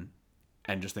 and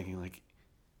just thinking like,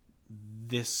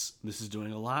 this is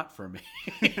doing a lot for me.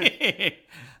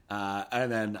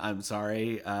 And then I'm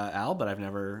sorry, Al, but I've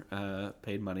never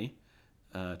paid money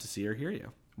to see or hear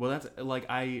you. Well, that's like,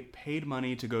 I paid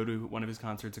money to go to one of his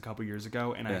concerts a couple years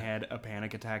ago, and I Yeah. had a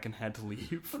panic attack and had to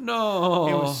leave. No,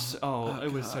 It was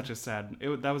it was such a sad.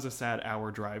 That was a sad hour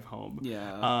drive home.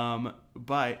 Yeah.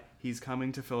 But he's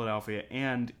coming to Philadelphia,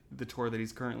 and the tour that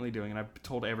he's currently doing, and I've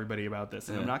told everybody about this,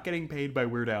 and I'm not getting paid by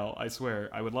Weird Al. I swear,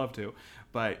 I would love to,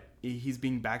 but he's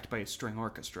being backed by a string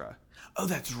orchestra. Oh,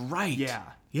 that's right. Yeah.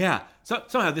 Yeah. So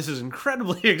somehow this is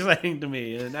incredibly exciting to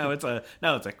me. And now it's a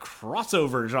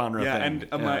crossover genre Yeah, thing.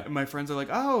 and my friends are like,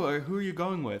 "Oh, who are you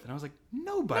going with?" And I was like,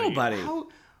 "Nobody. Nobody.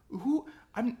 Who?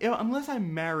 Unless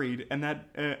I'm married, and that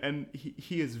and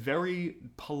he is very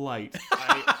polite.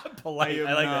 Polite.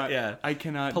 I like that. Yeah. I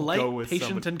cannot Polite, go with patient,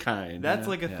 somebody. and kind. That's Yeah,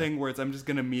 like a yeah. thing where I'm just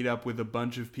gonna meet up with a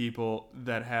bunch of people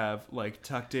that have like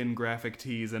tucked in graphic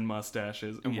tees and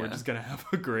mustaches, and we're Yeah. just gonna have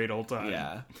a great old time.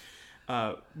 Yeah.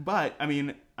 But I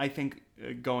mean, I think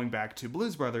going back to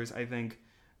Blues Brothers, I think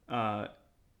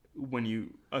when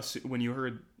you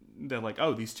heard that, like,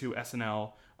 oh, these two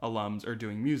SNL alums are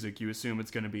doing music, you assume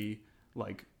it's going to be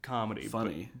like comedy,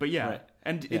 Funny. But yeah, Right.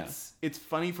 and Yeah. it's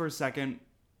funny for a second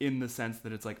in the sense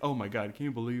that it's like, oh my god, can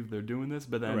you believe they're doing this?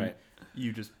 But then Right.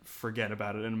 you just forget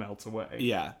about it and it melts away.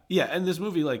 Yeah. Yeah. And this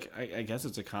movie, like, I guess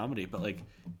it's a comedy, but like,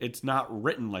 it's not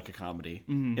written like a comedy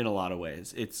in a lot of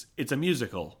ways. It's a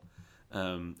musical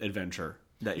adventure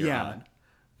that you're Yeah.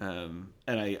 on.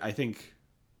 And I think,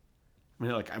 I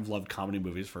mean, like, I've loved comedy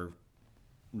movies for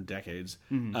decades.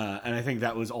 And I think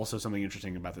that was also something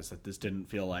interesting about this, that this didn't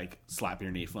feel like slap your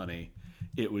knee funny.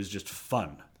 It was just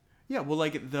fun. Yeah, well,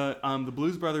 like the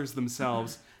Blues Brothers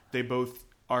themselves, they both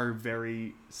are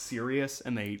very serious,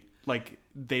 and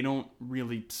they don't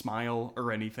really smile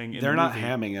or anything. They're not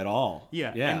hamming at all.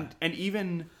 Yeah, Yeah. and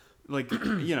even like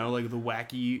like the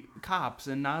wacky cops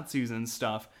and Nazis and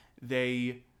stuff,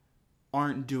 they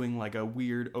aren't doing like a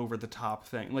weird over the top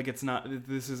thing. Like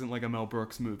this isn't like a Mel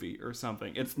Brooks movie or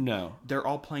something. No. They're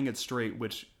all playing it straight,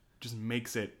 which just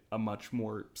makes it a much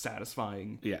more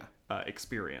satisfying Yeah.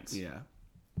 experience. Yeah.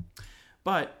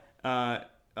 But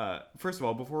first of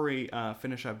all, before we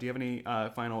finish up, do you have any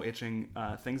final itching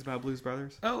things about Blues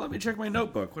Brothers? Oh, let me check my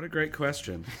notebook. What a great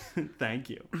question. Thank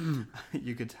you.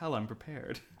 You could tell I'm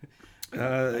prepared.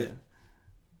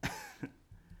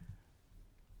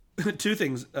 Three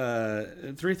things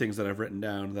that I've written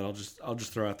down that I'll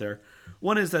just throw out there.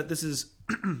 One is that this is,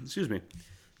 excuse me,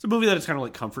 it's a movie that is kind of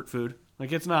like comfort food.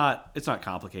 Like it's not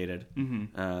complicated.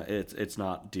 Mm-hmm. It's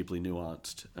not deeply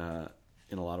nuanced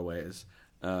in a lot of ways.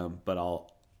 But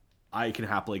I can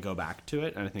happily go back to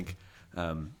it, and I think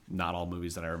not all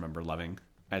movies that I remember loving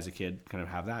as a kid kind of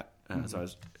have that. So I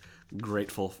was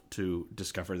grateful to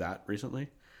discover that recently.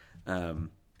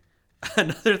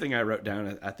 Another thing I wrote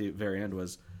down at the very end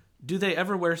was, do they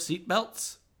ever wear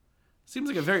seatbelts? Seems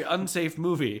like a very unsafe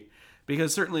movie,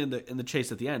 because certainly in the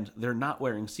chase at the end, they're not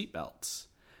wearing seatbelts,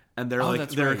 and they're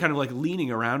kind of like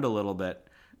leaning around a little bit.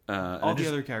 All the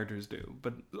other characters do,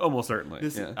 but almost certainly.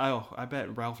 I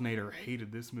bet Ralph Nader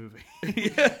hated this movie.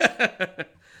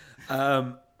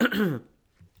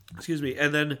 Excuse me,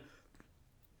 and then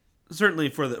certainly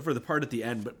for the part at the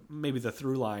end, but maybe the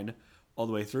through line all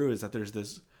the way through is that there's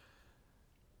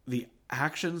the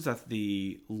actions that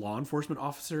the law enforcement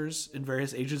officers in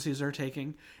various agencies are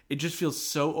taking. It just feels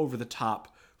so over the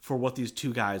top for what these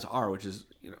two guys are, which is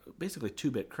basically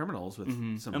 2-bit criminals with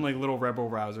some and like little rebel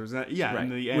rousers. Right.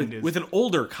 And the end with an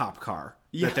older cop car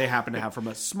that they happen to have from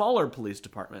a smaller police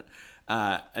department.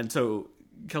 And so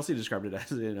Kelsey described it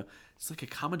as it's like a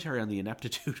commentary on the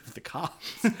ineptitude of the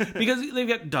cops because they've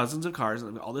got dozens of cars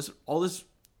and all this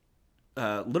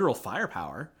literal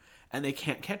firepower, and they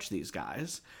can't catch these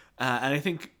guys. And I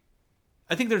think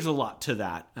there's a lot to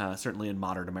that, certainly in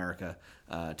modern America,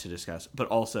 to discuss, but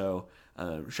also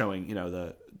showing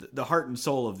the heart and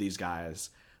soul of these guys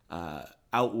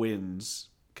outwins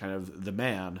kind of the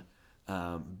man,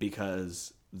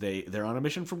 because they're on a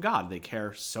mission from God. They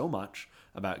care so much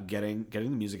about getting the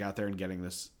music out there and getting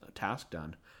this task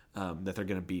done, that they're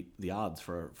going to beat the odds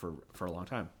for a long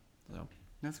time. So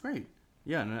that's great.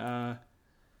 Yeah, and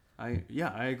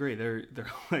I agree. They're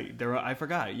I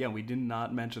forgot. Yeah, we did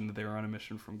not mention that they were on a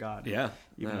mission from God. Yeah,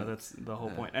 even though that's the whole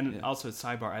point. And also,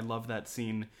 sidebar, I love that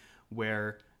scene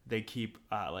where they keep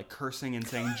like cursing and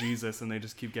saying Jesus, and they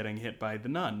just keep getting hit by the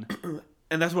nun.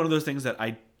 And that's one of those things that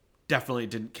I definitely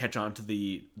didn't catch on to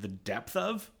the depth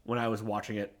of when I was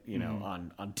watching it,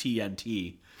 on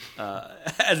TNT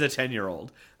as a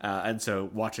 10-year-old, and so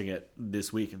watching it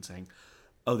this week and saying,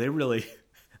 "Oh, they really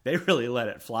let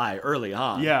it fly early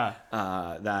on." Yeah,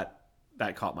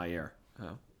 that caught my ear.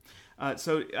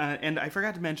 And I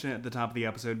forgot to mention it at the top of the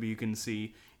episode, but you can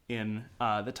see in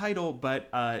the title. But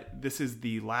this is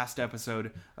the last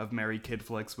episode of Merry Kid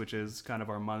Flicks, which is kind of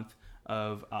our month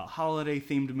of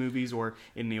holiday-themed movies, or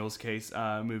in Neil's case,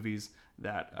 movies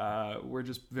that were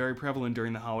just very prevalent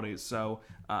during the holidays. So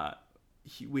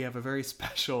we have a very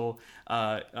special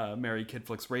Merry Kid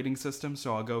Flicks rating system.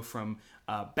 So I'll go from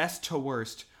best to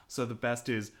worst. So the best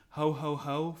is ho ho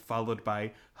ho, followed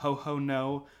by ho ho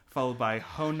no, followed by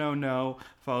ho no no,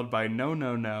 followed by no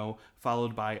no no,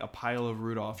 followed by a pile of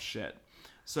Rudolph shit.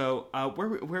 So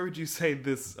where would you say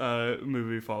this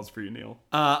movie falls for you, Neil?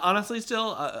 Honestly,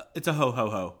 still, it's a ho ho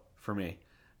ho for me.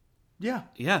 Yeah.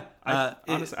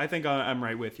 Honestly, I think I'm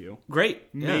right with you.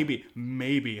 Great.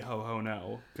 Maybe ho ho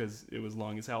no, because it was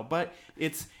long as hell. But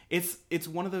it's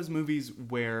one of those movies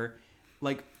where,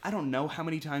 like, I don't know how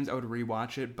many times I would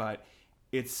rewatch it, but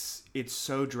it's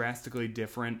so drastically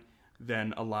different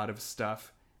than a lot of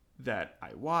stuff that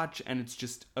I watch, and it's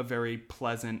just a very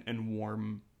pleasant and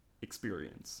warm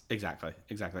experience. Exactly.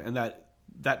 And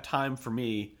that time for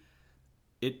me,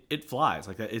 it flies.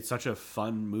 Like, it's such a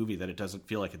fun movie that it doesn't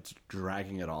feel like it's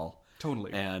dragging at all.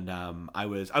 Totally. And I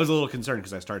was a little concerned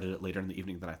because I started it later in the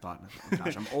evening than I thought. Oh,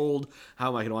 gosh, I'm old. How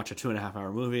am I going to watch a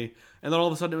 2.5-hour movie? And then all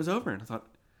of a sudden it was over, and I thought,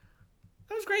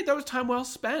 that was great. That was time well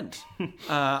spent.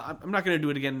 I'm not going to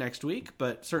do it again next week,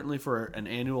 but certainly for an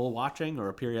annual watching or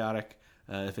a periodic,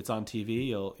 if it's on TV,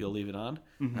 you'll leave it on.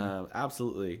 Mm-hmm.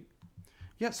 Absolutely.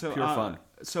 Yeah, so pure fun.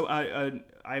 So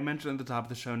I mentioned at the top of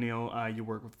the show, Neil, you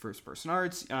work with First Person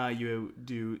Arts. You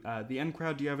do The End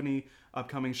Crowd. Do you have any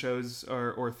upcoming shows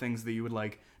or things that you would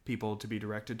like people to be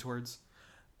directed towards?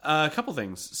 A couple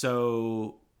things.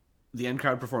 So The End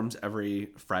Crowd performs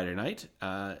every Friday night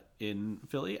in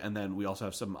Philly, and then we also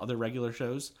have some other regular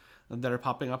shows that are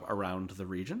popping up around the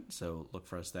region, so look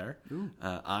for us there.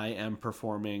 I am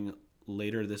performing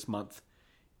later this month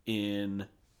in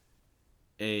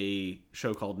a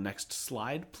show called Next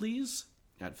Slide, Please,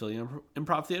 at Philly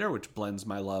Improv Theater, which blends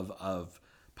my love of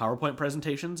PowerPoint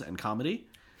presentations and comedy.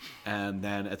 And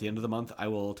then at the end of the month, I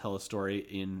will tell a story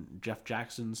in Jeff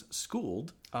Jackson's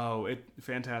Schooled. Oh,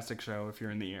 fantastic show if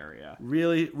you're in the area.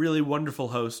 Really, really wonderful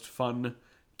host, fun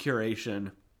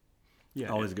curation. Yeah,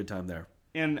 Always a good time there.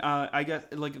 And I guess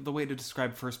like the way to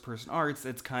describe first-person arts,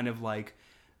 it's kind of like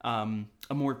a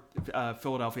more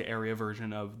Philadelphia area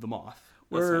version of The Moth.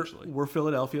 We're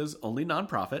Philadelphia's only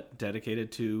nonprofit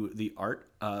dedicated to the art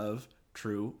of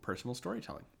true personal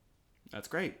storytelling. That's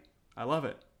great. I love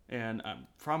it. And I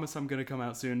promise I'm going to come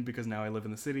out soon because now I live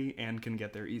in the city and can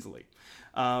get there easily.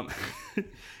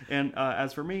 And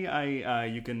as for me,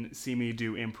 you can see me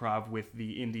do improv with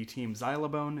the indie team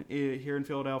Xylabone here in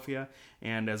Philadelphia.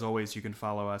 And as always, you can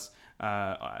follow us,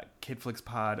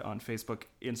 KidFlixPod on Facebook,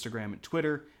 Instagram, and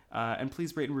Twitter. And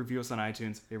please rate and review us on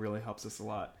iTunes. It really helps us a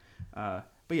lot.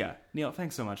 But yeah, Neil,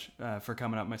 thanks so much for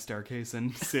coming up my staircase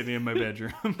and sitting in my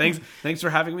bedroom. Thanks for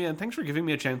having me, and thanks for giving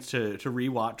me a chance to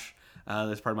rewatch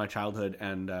this part of my childhood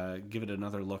and give it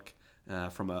another look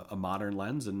from a modern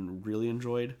lens, and really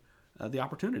enjoyed the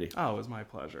opportunity. Oh, it was my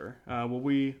pleasure. Well,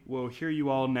 we will hear you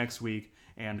all next week,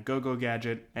 and go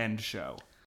Gadget, end show.